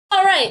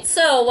Alright,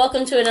 so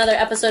welcome to another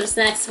episode of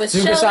Snacks with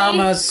Super Shelby.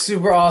 Sama's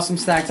super awesome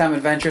snack time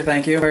adventure.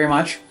 Thank you very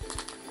much.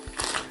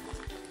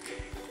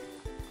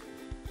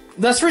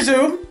 Let's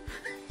resume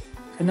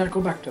and not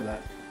go back to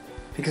that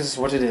because it's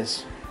what it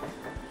is.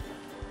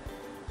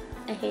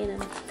 I hate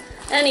him.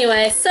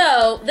 Anyway,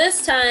 so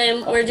this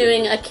time we're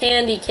doing a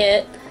candy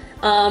kit,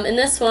 and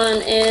this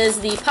one is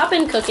the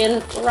Poppin'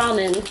 Cookin'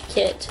 Ramen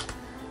Kit.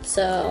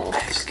 So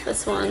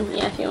this one,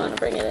 yeah, if you want to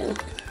bring it in.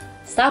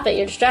 Stop it,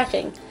 you're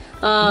distracting.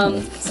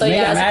 So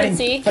yeah, as you can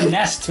see,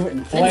 finesse to it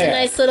and flair. it's a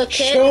nice little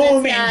kit.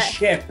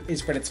 Showmanship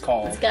is what it's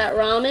called. It's got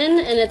ramen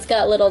and it's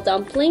got little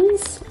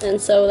dumplings, and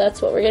so that's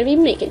what we're gonna be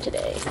making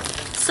today.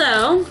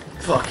 So,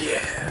 fuck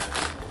yeah!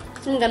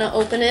 I'm gonna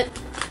open it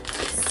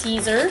with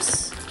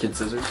scissors. Kid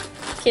scissors.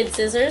 Kid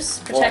scissors.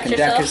 Protect Black and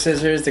Decker yourself.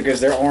 scissors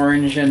because they're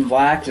orange and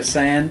black. Just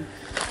saying.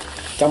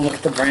 Don't look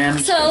at the brand.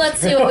 So let's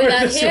see what we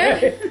got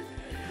here.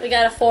 We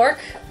got a fork.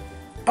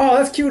 Oh,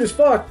 that's cute as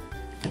fuck.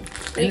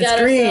 We And got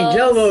it's green,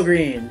 ourselves- Gelbbo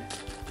green.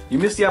 You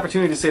missed the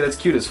opportunity to say that's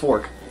cute as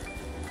fork.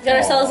 We got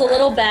ourselves a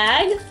little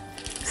bag.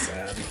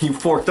 Sad. You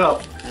forked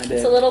up. I did.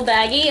 It's a little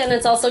baggie, and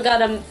it's also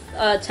got a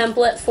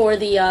template for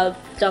the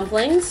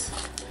dumplings.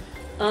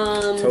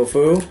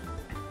 Tofu.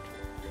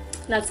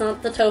 That's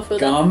not the tofu.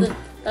 Gum.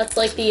 That's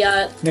like the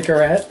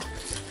Nicorette.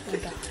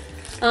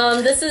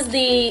 this is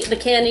the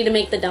candy to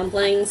make the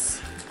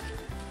dumplings.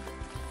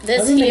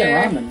 This Doesn't make it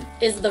here ramen.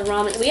 is the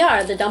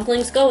ramen. The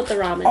dumplings go with the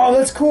ramen. Oh,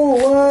 that's cool.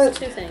 What?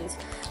 Two things.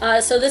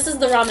 So this is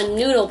the ramen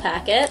noodle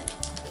packet.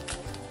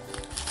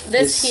 This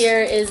This- here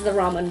is the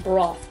ramen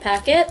broth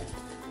packet.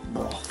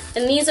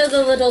 And these are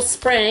the little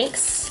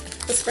spranks,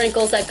 the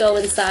sprinkles that go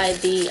inside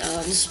the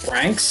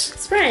Spranks?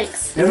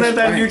 spranks. Isn't that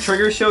that new Spranks.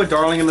 Trigger show,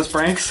 Darling in the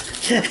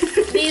Spranks?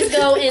 These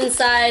go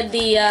inside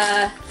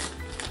the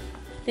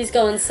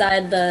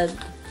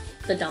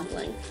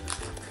dumpling.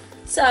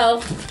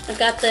 So I've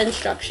got the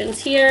instructions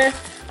here.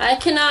 I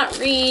cannot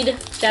read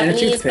Japanese,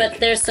 toothpick. but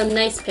there's some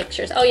nice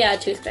pictures. Oh yeah, a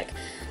toothpick.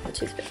 The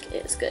toothpick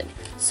is good.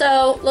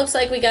 So looks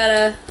like we got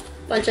a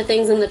bunch of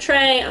things in the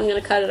tray. I'm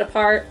gonna cut it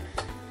apart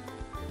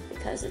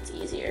because it's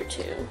easier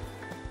to.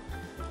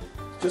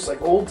 Just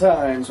like old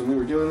times when we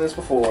were doing this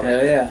before.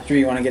 Hell yeah. Drew,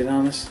 you want to get in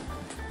on this?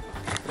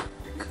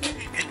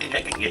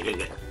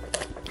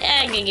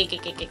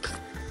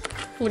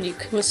 What are you,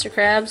 Mr.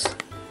 Krabs?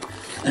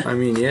 I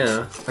mean,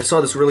 yeah. I saw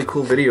this really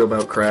cool video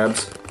about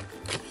crabs.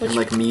 And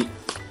like meat.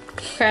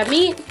 Crab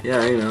meat?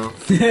 Yeah, you know.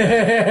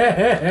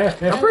 I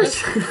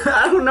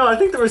don't know. I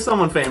think there was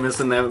someone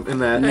famous in that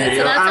Alright, video.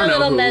 so that's I our don't know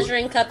little who.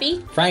 measuring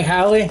cuppy. Frank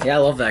Howley? Yeah, I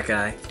love that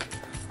guy.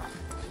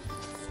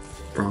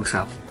 Bronx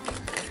salad.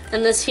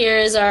 And this here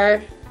is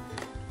our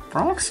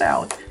Bronx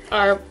salad.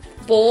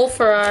 bowl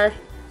for our.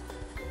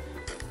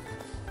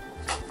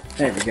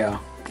 There we go.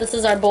 This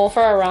is our bowl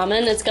for our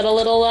ramen. It's got a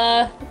little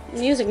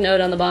music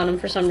note on the bottom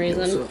for some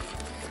reason.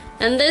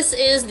 And this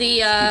is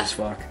the. As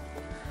fuck.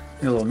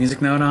 Got a little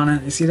music note on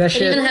it. You see that It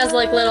shit? even has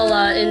like little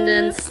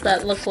indents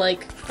that look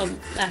like an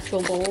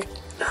actual bowl.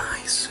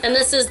 Nice. And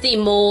this is the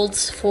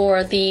molds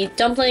for the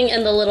dumpling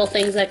and the little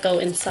things that go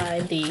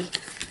inside the.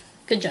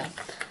 Good job.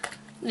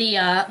 The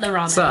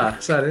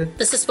ramen. Sorry.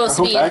 This is supposed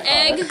to I be hope an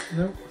I caught egg.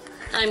 Nope.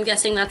 I'm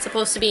guessing that's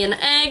supposed to be an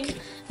egg,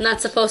 and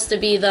that's supposed to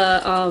be the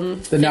The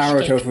fish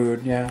Naruto cake.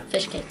 food, yeah.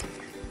 Fish cake.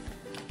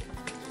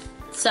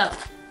 So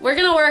we're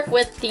gonna work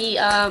with the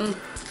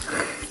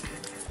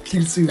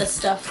this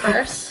stuff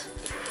first.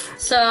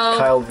 So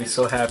Kyle would be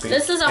so happy.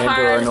 This is a and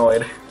hard- or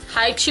annoyed.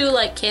 Haichu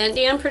like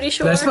candy, I'm pretty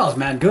sure. That smells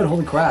man good,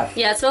 holy crap.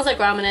 Yeah, it smells like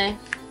ramen.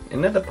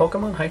 Isn't that the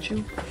Pokemon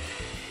Haichu?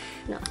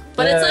 No,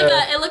 but it's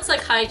like it looks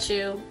like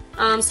Haichu.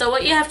 So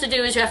what you have to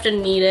do is you have to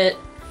knead it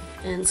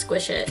and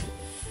squish it.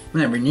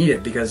 Man, we need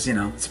it because, you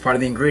know, it's part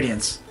of the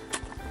ingredients.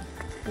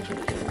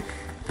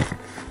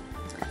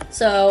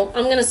 So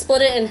I'm gonna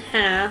split it in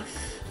half.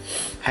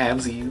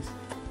 Habsies.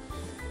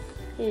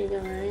 Here you go,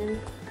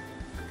 Ryan.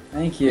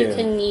 Thank You you.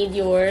 can knead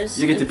yours.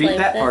 You get to and beat play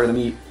that with part it. of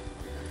the meat.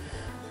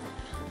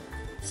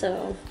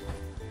 So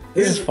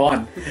This is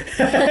fun. Look,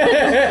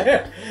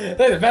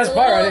 the best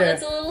part right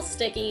it's here. a little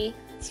sticky.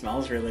 It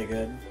smells really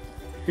good.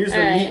 Here's the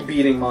Alright. meat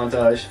beating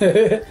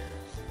montage.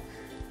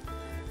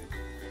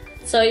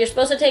 So you're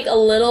supposed to take a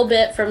little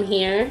bit from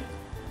here,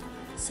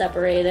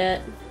 separate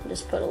it,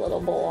 just put a little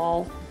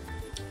ball.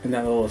 And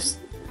that little...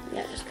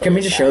 Yeah, just put Can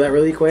we it just back. show that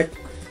really quick?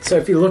 So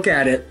if you look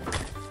at it,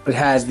 it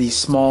has these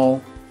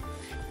small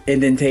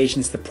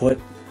indentations to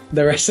put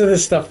the rest of the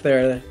stuff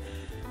there.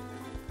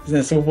 Isn't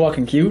that so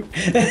fucking cute?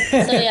 So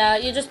yeah,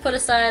 you just put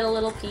aside a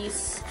little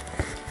piece,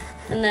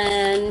 and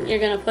then you're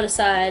gonna put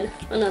aside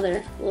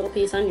another little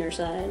piece on your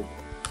side.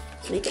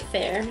 Make it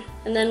fair.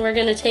 And then we're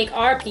gonna take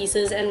our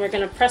pieces and we're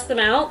gonna press them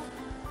out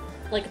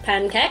like a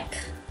pancake.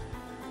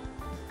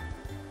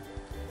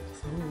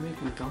 So we're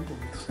making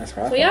dumplings. That's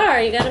right. We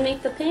are. You gotta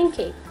make the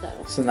pancake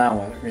though. So now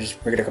what?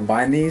 We're gonna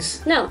combine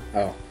these? No.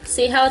 Oh.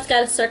 See how it's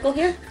got a circle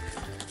here?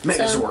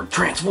 Megazord,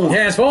 transform!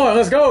 Yeah, it's fun.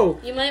 Let's go.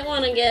 You might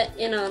want to get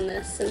in on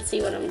this and see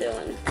what I'm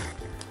doing.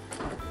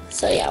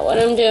 So yeah, what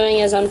I'm doing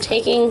is I'm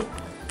taking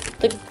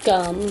the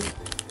gum,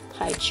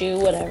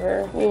 Haichu,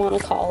 whatever we want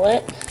to call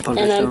it,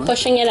 And I'm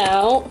pushing it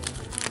out.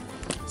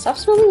 Stop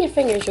smelling your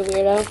fingers, you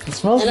weirdo. It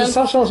smells. The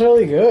stuff smells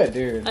really good,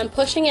 dude. I'm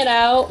pushing it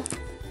out,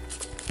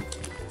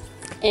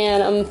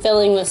 and I'm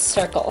filling this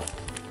circle.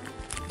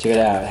 Check it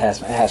out. It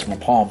has my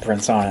palm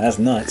prints on it. That's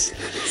nuts.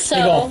 So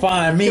You're gonna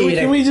find me.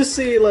 Can we just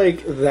see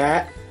like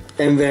that,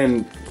 and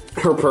then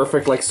her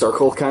perfect like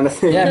circle kind of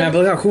thing? Yeah, man. But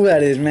look how cool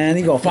that is, man.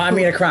 You gonna find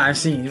me at a crime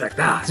scene. You're like,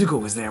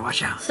 Zuko was there.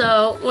 Watch out.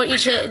 So what you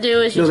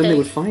do is you then they take,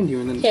 would find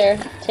you, and then here,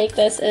 take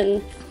this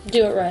and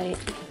do it right.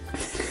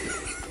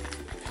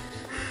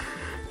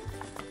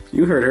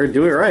 you heard her.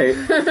 Do it right.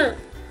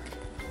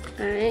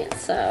 Alright,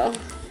 so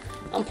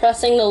I'm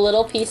pressing the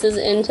little pieces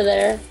into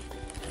their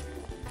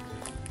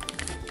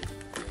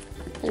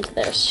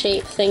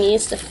shape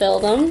thingies to fill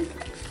them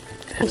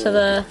into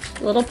the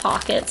little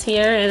pockets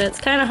here, and it's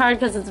kind of hard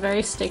because it's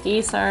very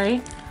sticky,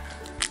 sorry.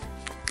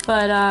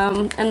 But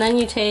and then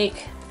you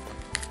take,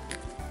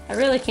 I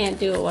really can't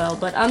do it well,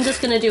 but I'm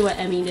just gonna do what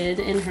Emmy did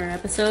in her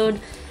episode,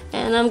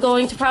 and I'm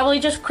going to probably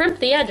just crimp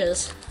the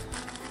edges.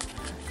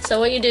 So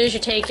what you do is you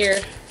take your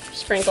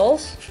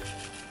sprinkles.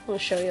 I'll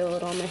show you a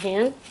little on my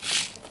hand.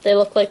 They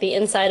look like the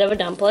inside of a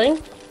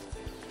dumpling.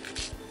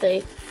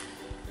 They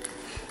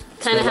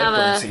kind of have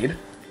a...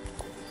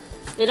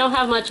 They don't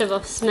have much of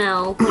a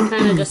smell. They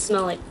kind of just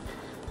smell like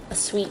a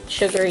sweet,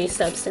 sugary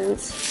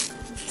substance.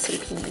 Some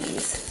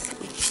peas.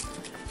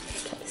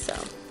 Okay, so...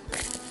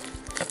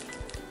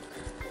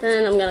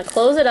 Then I'm going to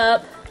close it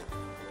up.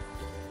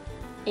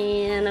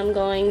 And I'm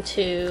going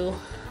to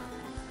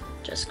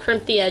just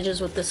crimp the edges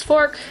with this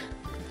fork.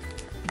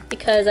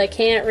 Because I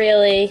can't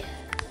really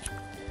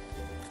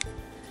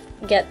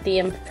get the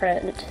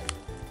imprint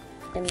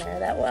in there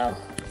that well.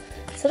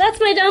 So that's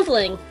my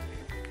dumpling.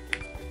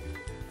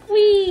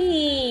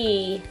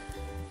 Whee!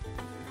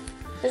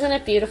 Isn't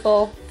it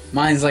beautiful?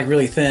 Mine's like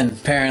really thin,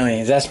 apparently.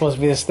 Is that supposed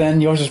to be this thin?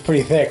 Yours is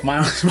pretty thick.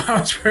 Mine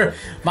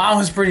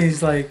was pretty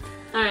like...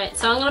 Alright,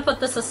 so I'm gonna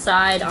put this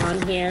aside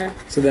on here.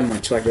 So then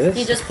what, like this?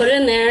 You just put it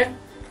in there,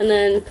 and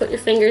then put your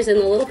fingers in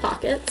the little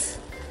pockets.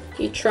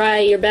 You try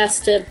your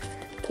best to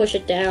push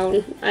it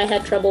down. I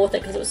had trouble with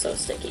it because it was so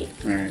sticky.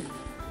 Alright.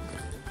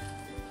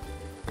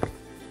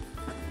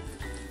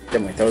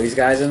 Then we throw these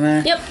guys in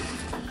there? Yep.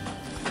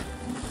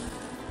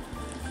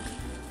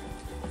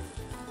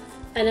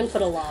 I didn't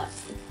put a lot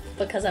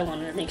because I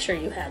wanted to make sure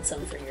you had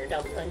some for your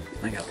dumpling.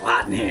 I got a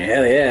lot in here.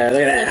 Hell yeah.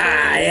 Look at that.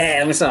 Ah, yeah.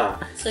 Let me saw.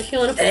 So if you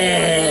want to put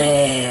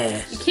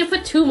more, you can't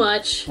put too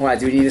much. Why?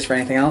 Do we need this for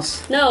anything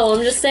else? No,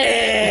 I'm just saying.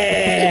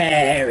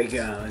 There we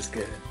go. That's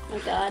good. Oh my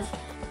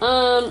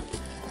god.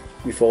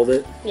 We fold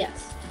it?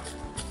 Yes.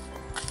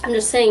 I'm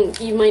just saying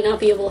you might not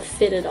be able to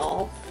fit it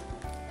all.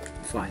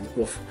 Fine.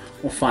 We'll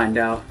find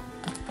out.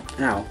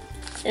 Ow.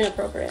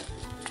 Inappropriate.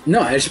 No,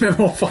 I just meant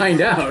we'll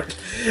find out.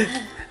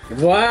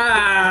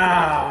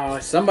 Wow!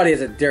 Somebody has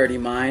a dirty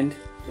mind.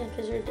 Yeah,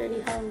 because you're a dirty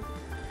hub.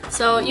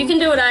 So you can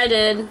do what I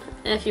did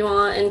if you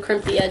want and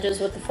crimp the edges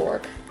with the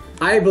fork.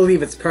 I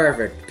believe it's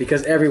perfect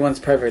because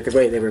everyone's perfect the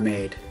way they were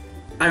made.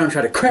 I don't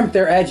try to crimp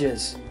their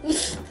edges.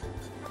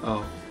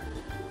 Oh.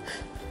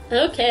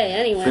 Okay,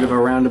 anyway. Bit of a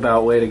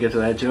roundabout way to get to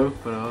that joke,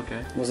 but okay.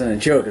 It wasn't a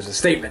joke, it was a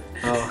statement.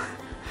 Oh.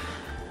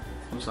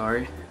 I'm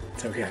sorry.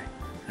 It's okay.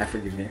 I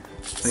forgive you.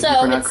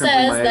 So it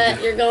says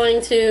that you're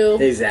going to...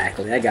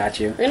 Exactly, I got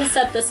you. We're going to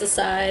set this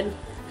aside.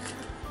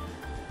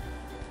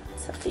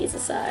 Set these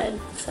aside.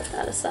 Set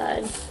that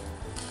aside.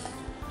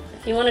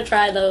 If you want to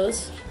try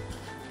those,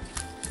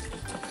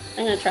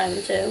 I'm going to try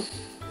them too.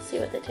 See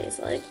what they taste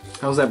like.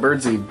 How's that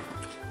birdseed?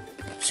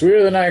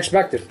 Sweeter than I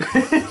expected.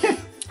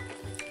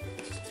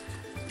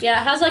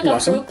 Yeah, it has like a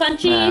fruit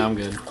punchy Nah, I'm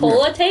good.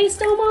 cola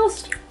taste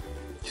almost.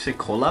 You say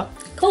cola?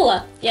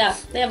 Cola, yeah.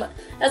 They have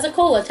has a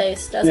cola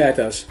taste, doesn't Yeah, it? it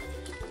does.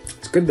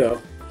 It's good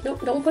though.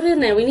 Nope, don't put it in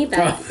there. We need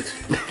that.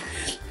 Oh.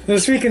 The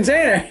sweet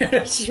container.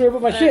 That's just where I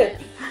put my shit.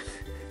 Right.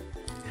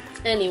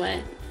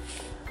 Anyway.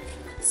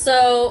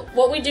 So,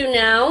 what we do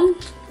now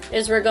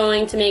is we're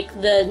going to make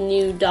the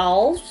new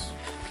dolls.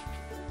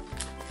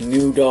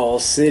 New Doll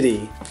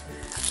City.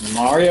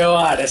 Mario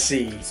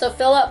Odyssey. So,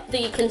 fill up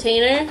the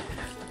container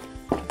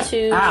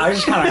to... Ow, I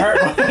just kind of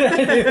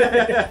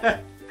hurt.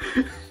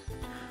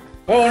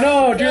 Oh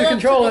no, Drew's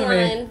controlling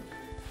me.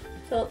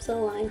 Fill up to the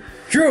line.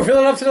 Drew, fill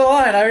it up to the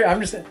line. I'm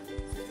just...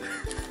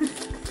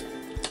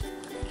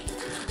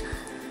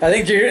 I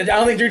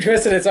don't think Drew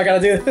twisted it, so I gotta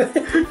do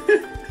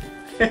it.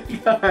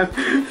 Thank God.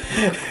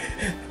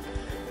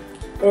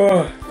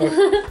 Oh.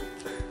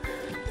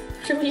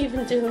 What are you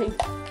even doing?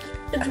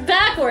 It's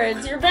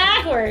backwards. You're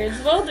backwards.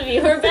 Both of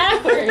you are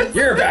backwards.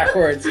 You're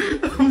backwards.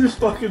 I'm just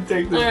fucking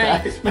taking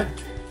this back.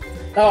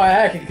 Oh,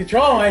 I can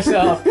control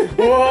myself.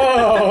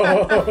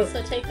 Whoa.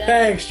 So take that.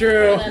 Thanks,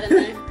 Drew. Throw that in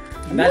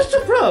there. What's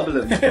the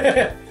problem?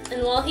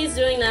 And while he's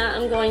doing that,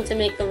 I'm going to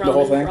make the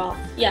whole thing? ramen broth.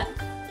 Yeah.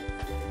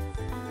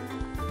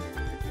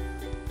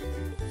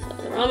 So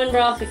the ramen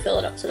broth, you fill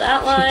it up to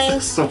that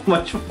line. So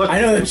much fun. I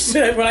know there's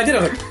shit. When I did,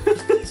 I was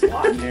like, there's a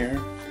lot in here.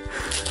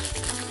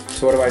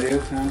 So what do I do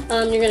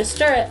now? You're gonna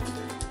stir it.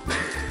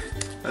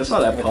 That's not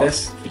that With puff.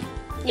 this?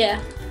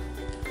 Yeah.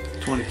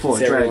 24 It's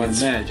Dragon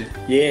everyone's- Magic.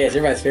 Yeah, it's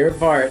everybody's favorite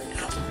part.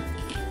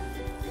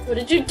 What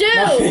did you do?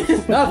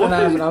 Nothing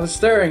happened. I was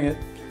stirring it.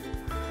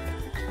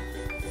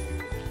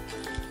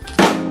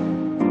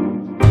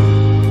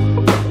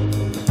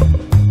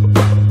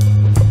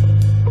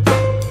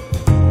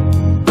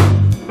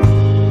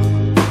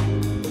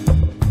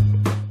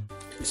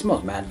 It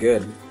smells mad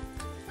good.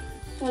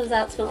 What does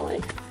that smell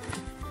like?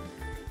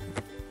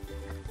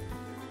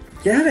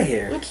 Get out of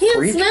here. I can't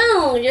freak.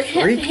 smell. Your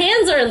Freak.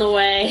 hands are in the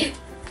way.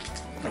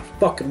 What a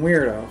fucking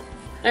weirdo.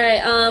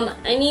 Alright,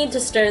 I need to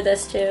stir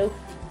this too.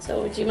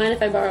 So would you mind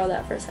if I borrow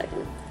that for a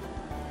second?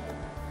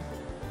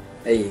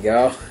 There you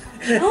go.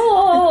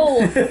 Oh!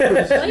 Wipe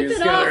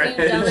it off,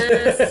 you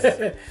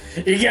dumbass.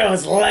 You get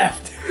what's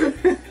left.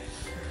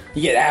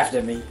 You get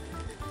after me.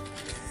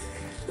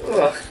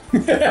 Ugh. You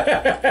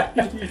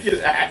get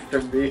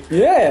after me.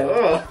 Yeah.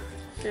 Ugh.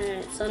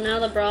 Alright, so now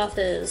the broth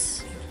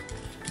is...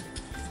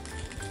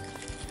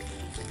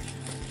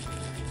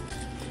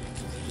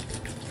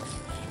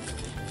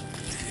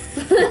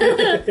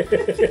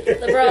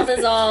 the broth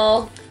is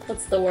all...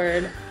 what's the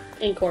word?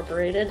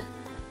 Incorporated.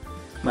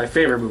 My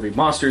favorite movie,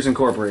 Monsters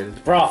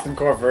Incorporated. Broth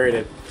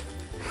incorporated.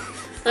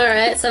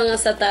 Alright, so I'm going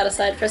to set that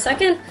aside for a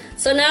second.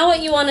 So now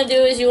what you want to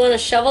do is you want to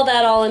shovel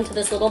that all into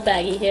this little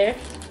baggie here.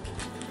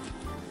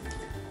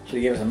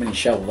 Should've given us a mini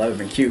shovel. That would've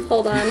been cute.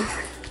 Hold on.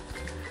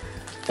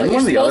 Did one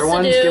of the other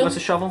ones give us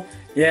a shovel?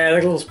 Yeah,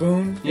 like a little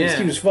spoon. Yeah. It's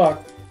cute as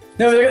fuck.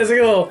 No, it's like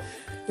a little...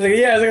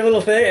 It's like a little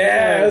thing.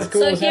 Yeah, that's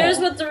cool. So as here's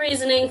hell. what the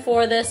reasoning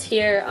for this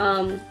here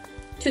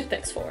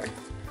toothpick's for.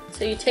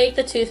 So you take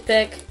the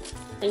toothpick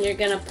and you're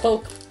gonna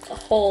poke a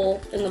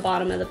hole in the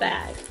bottom of the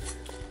bag.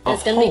 And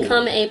it's gonna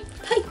become a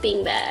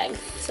piping bag.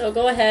 So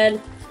go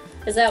ahead.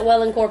 Is that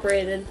well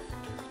incorporated?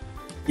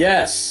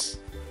 Yes.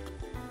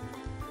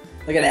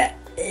 Look at that.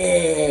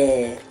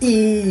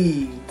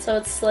 So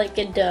it's like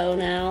a dough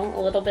now,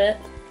 a little bit.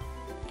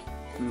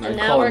 I'd And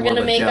now call it we're more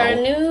gonna of a make gel. our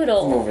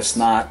noodle. More of a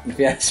snot, if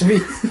you ask me.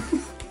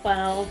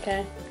 Wow,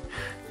 okay.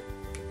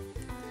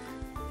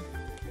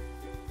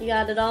 You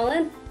got it all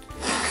in?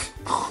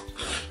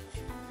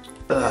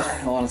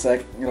 Hold on a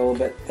sec. A little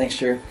bit. Thanks,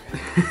 Drew.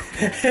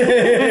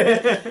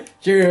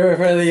 Drew,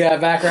 for the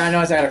background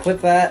noise, I gotta clip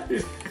that.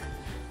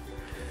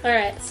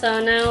 Alright, so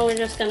now we're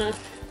just gonna...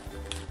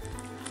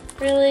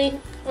 Really?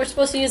 We're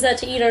supposed to use that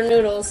to eat our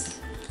noodles.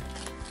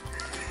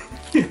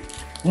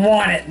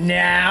 Want it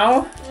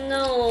now?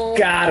 No.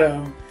 Got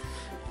him.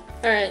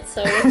 Alright,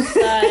 so which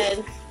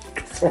side?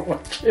 So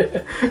much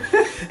shit.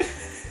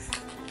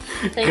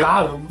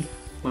 Got him.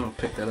 I'm gonna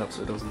pick that up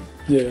so it doesn't.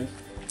 Yeah.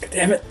 God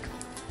damn it.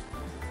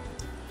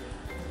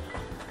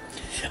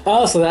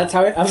 Oh, so that's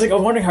how I was like,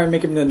 I'm wondering how I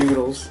make him the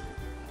noodles.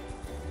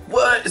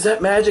 What? Is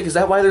that magic? Is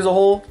that why there's a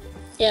hole?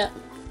 Yeah.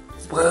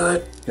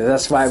 What? Yeah,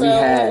 that's why So we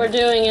had. what we're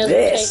doing is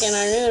this. we're taking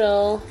our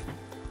noodle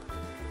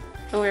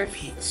and we're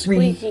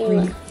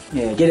squeezing.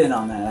 Yeah, get in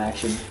on that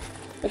action.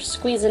 We're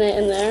squeezing it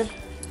in there.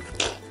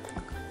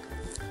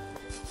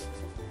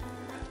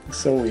 It's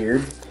so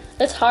weird.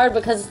 It's hard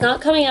because it's not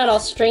coming out all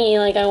stringy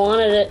like I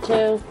wanted it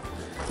to.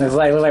 It's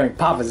like, look like me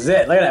pop a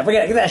zit. Look at that. Look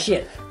at that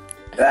shit.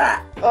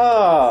 Ah.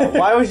 Oh,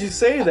 why would you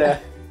say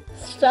that?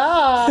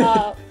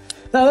 Stop.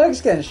 No, that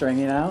looks getting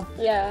stringy now.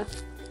 Yeah.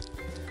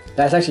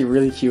 That's actually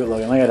really cute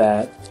looking. Look at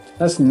that.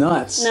 That's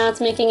nuts. Now it's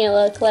making it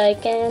look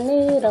like a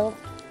noodle.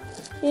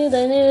 Do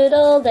the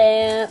noodle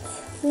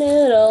dance.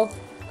 Noodle.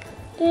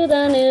 Do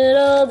the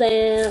noodle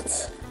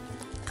dance.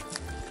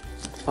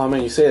 Oh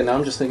man, you say it now.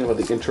 I'm just thinking about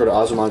the intro to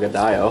Azumanga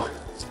Daioh.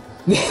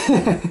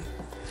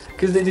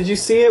 Cause did you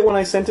see it when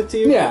I sent it to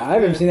you? Yeah, I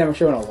haven't seen that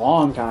show in a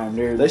long time,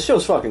 dude. This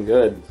show's fucking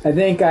good. I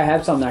think I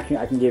have something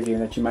I can give you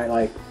that you might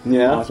like.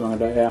 Yeah. Awesome,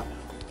 yeah.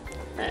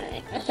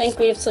 Alright, I think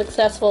we've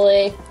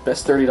successfully...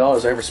 Best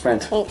 $30 I ever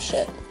spent. Oh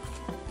shit.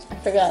 I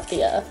forgot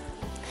the,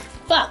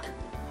 Fuck!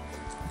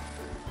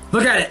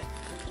 Look at it.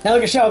 Now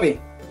look at Shelby.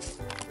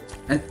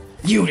 And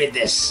you did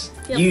this.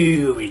 Yep.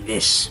 You did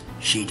this.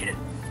 She did it.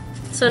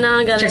 So now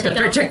I gotta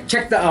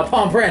Check the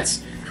palm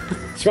prints.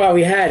 That's why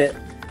we had it.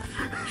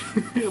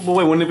 Well,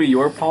 wait, wouldn't it be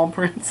your palm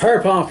prints?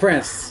 Her palm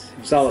prints.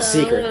 It's all a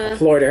So, secret. A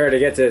ploy to her to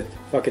get to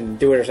fucking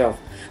do it herself.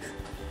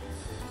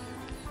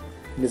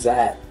 What is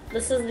that?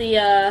 This is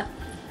the,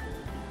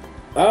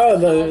 Oh,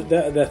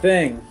 the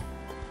thing.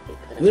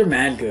 They're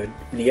mad good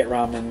when you get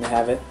ramen and you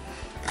have it.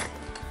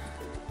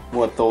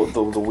 What,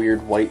 the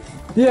weird white...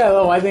 Yeah,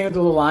 the white thing with the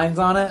little lines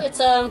on it.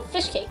 It's,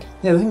 fish cake.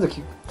 Yeah, the things are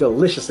cute,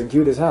 delicious and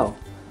cute as hell.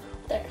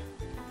 There.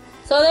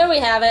 So there we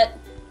have it.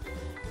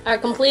 Our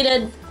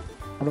completed...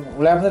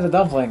 What happened to the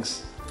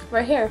dumplings?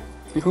 Right here.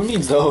 Who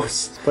needs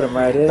those? Put them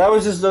right in. That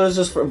was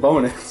just for a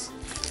bonus.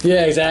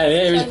 Yeah, exactly.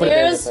 Yeah, we just So put it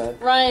there.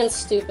 here's Ryan's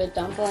stupid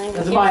dumpling.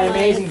 That's Here's my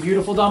amazing,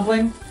 beautiful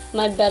dumpling.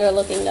 My better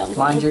looking dumpling.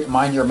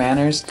 Mind your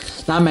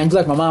manners. Nah, man, you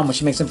like my mom when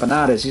she makes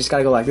empanadas. You just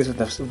gotta go like this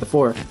with the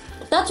fork.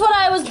 That's what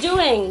I was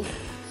doing.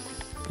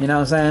 You know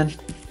what I'm saying?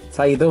 That's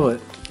how you do it.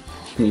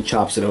 And he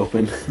chops it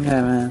open.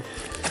 Yeah, man.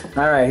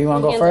 Alright, you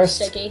wanna go Hands are first?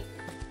 sticky.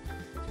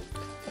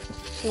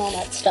 And all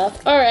that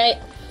stuff. Alright,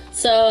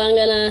 so I'm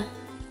gonna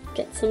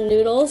get some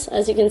noodles.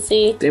 As you can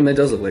see, Damn, that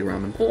does look like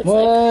ramen. it looks What?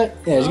 like...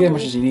 Yeah, just get as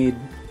much as you need.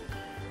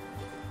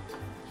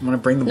 I'm gonna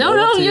bring the bowl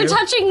No, up to you're you.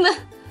 touching the...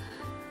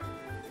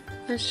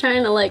 I was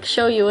trying to, like,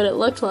 show you what it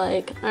looked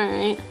like.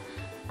 Alright.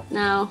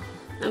 Now,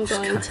 I'm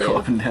going Go to...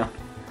 up and down.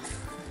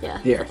 Yeah,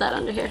 Here. put that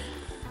under here.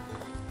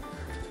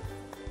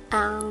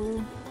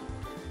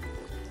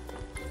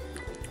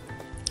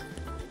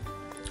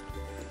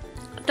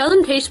 It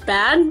doesn't taste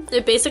bad.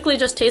 It basically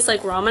just tastes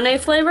like ramen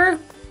flavor.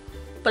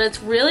 But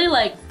it's really,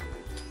 like,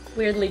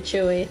 weirdly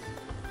chewy.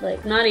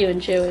 Like, not even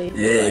chewy.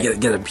 Yeah, Like, you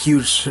get a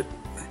huge...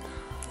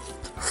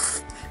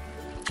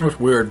 That's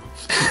weird.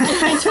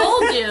 I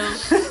told you.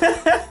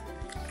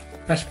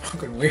 That's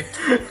fucking weird.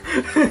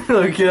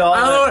 Look at all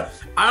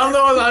I don't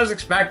know what I was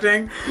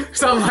expecting.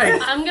 So I'm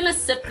like... I'm gonna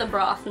sip the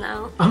broth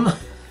now. I'm like...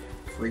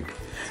 freak.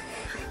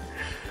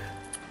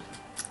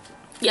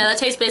 Yeah, that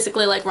tastes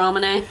basically like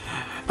ramen.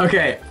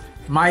 Okay,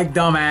 my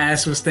dumb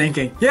ass was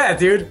thinking, yeah,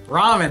 dude,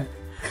 ramen.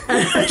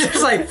 And I was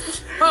just like,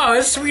 oh,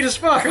 it's sweet as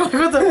fuck. I'm like,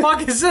 what the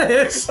fuck is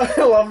this? I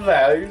love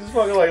that. You just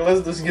fucking like,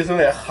 let's just get some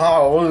of that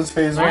hot on his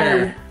face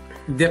weird.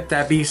 Dip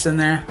that beast in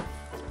there.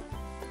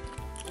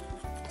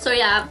 So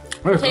yeah,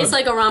 Very tastes good.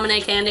 like a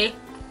ramen candy.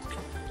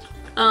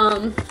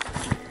 And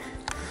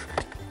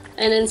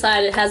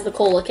inside it has the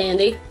cola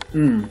candy.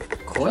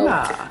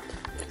 Cola.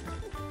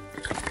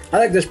 I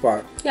like this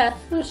part. Yeah,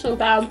 it's not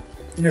bad.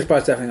 This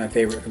part's definitely my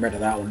favorite compared to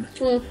that one.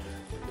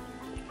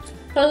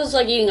 It's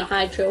like eating a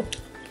high chew.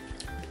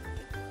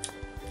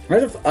 I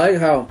like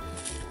how...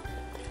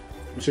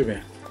 Excuse me.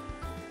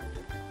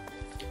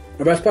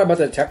 The best part about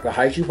the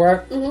haiku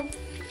part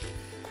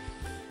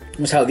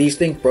was how these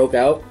things broke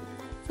out.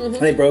 And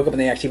they broke up and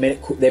they actually made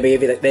it cool. They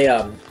gave it,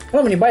 well,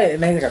 when you bite it, it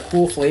makes like a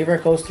cool flavor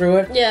goes through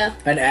it. Yeah.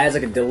 And adds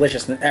like a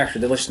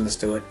extra deliciousness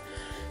to it.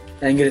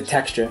 And you get a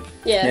texture.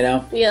 Yeah. You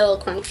know? You get a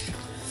little crunch.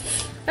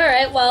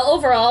 Alright, well,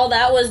 overall,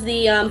 that was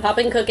the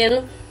Poppin'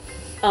 Cookin'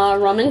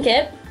 ramen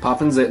kit.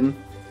 Poppin' zittin'.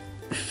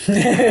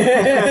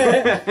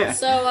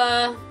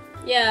 So,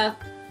 yeah.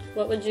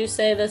 What would you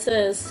say this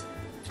is?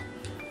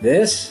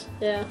 This?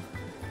 Yeah.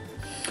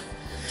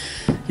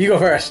 You go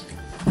first.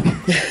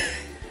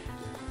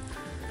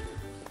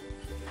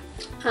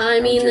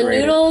 I mean, would you the rate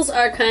it? noodles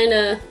are kind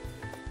of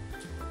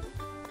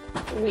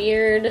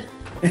weird.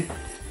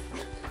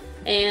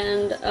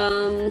 And,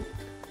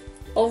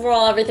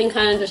 overall, everything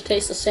kind of just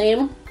tastes the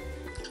same.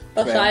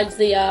 Besides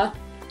the,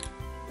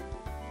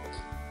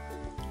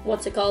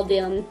 what's it called?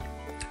 The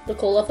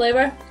cola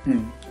flavor.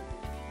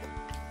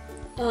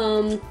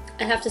 I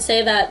have to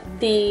say that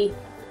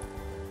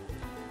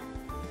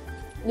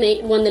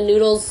when the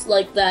noodles,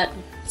 like, that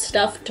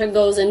stuff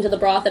goes into the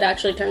broth, it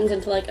actually turns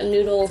into, like, a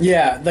noodle.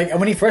 Yeah, like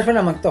when he first went,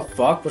 I'm like, the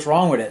fuck? What's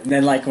wrong with it? And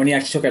then, like, when he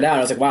actually took it out,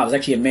 I was like, wow, I was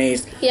actually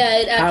amazed Yeah,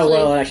 it how actually,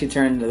 well it actually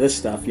turned into this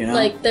stuff, you know?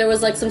 like, there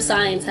was, like, some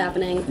science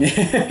happening.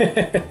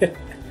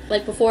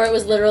 Like, before it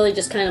was literally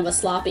just kind of a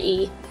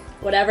sloppy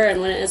whatever,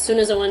 and as soon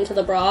as it went into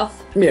the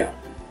broth, Yeah.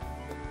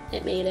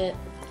 it made it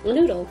a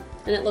noodle.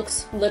 And it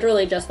looks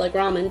literally just like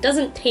ramen. It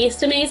doesn't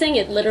taste amazing,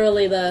 it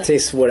literally,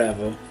 Tastes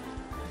whatever.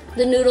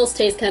 the noodles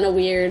taste kind of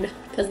weird,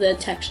 because the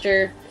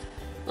texture,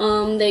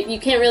 you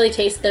can't really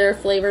taste their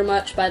flavor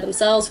much by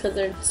themselves, because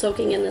they're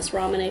soaking in this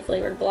ramen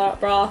flavored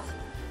broth.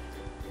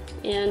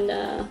 And,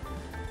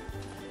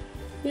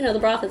 the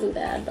broth isn't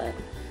bad, but...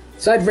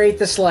 So I'd rate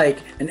this like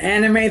an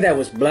anime that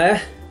was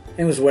bleh,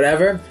 it was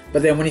whatever,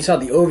 but then when you saw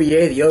the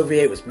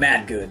OVA was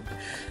mad good.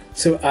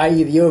 So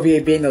i.e. the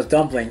OVA being those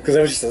dumplings, because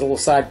it was just a little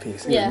side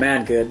piece. It Yeah. was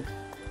mad good.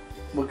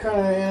 What kind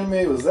of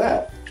anime was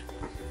that?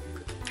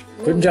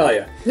 Couldn't tell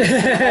you.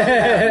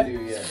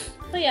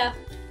 But yeah,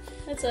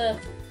 it's a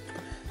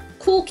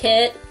cool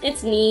kit.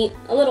 It's neat,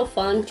 a little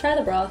fun. Try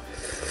the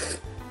broth.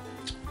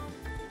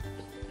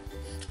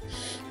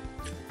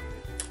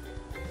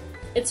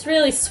 It's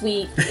really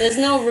sweet. There's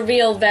no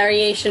real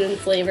variation in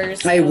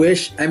flavors. I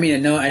wish, I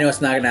know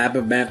it's not gonna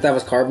happen, but if that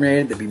was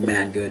carbonated, that'd be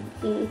mad good.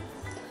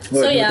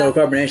 So, yeah. The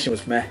carbonation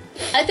was meh.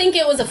 I think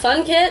it was a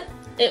fun kit.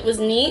 It was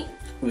neat,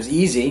 It was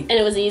easy. and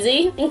it was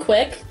easy and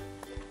quick.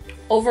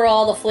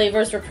 Overall, the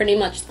flavors were pretty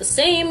much the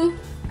same.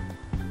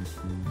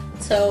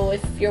 So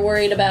if you're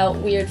worried about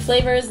weird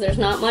flavors, there's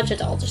not much.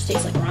 It all just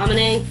tastes like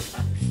ramen.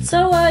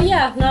 So,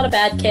 yeah, not a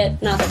bad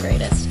kit. Not the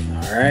greatest.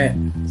 Alright,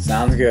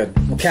 sounds good.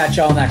 We'll catch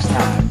y'all next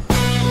time.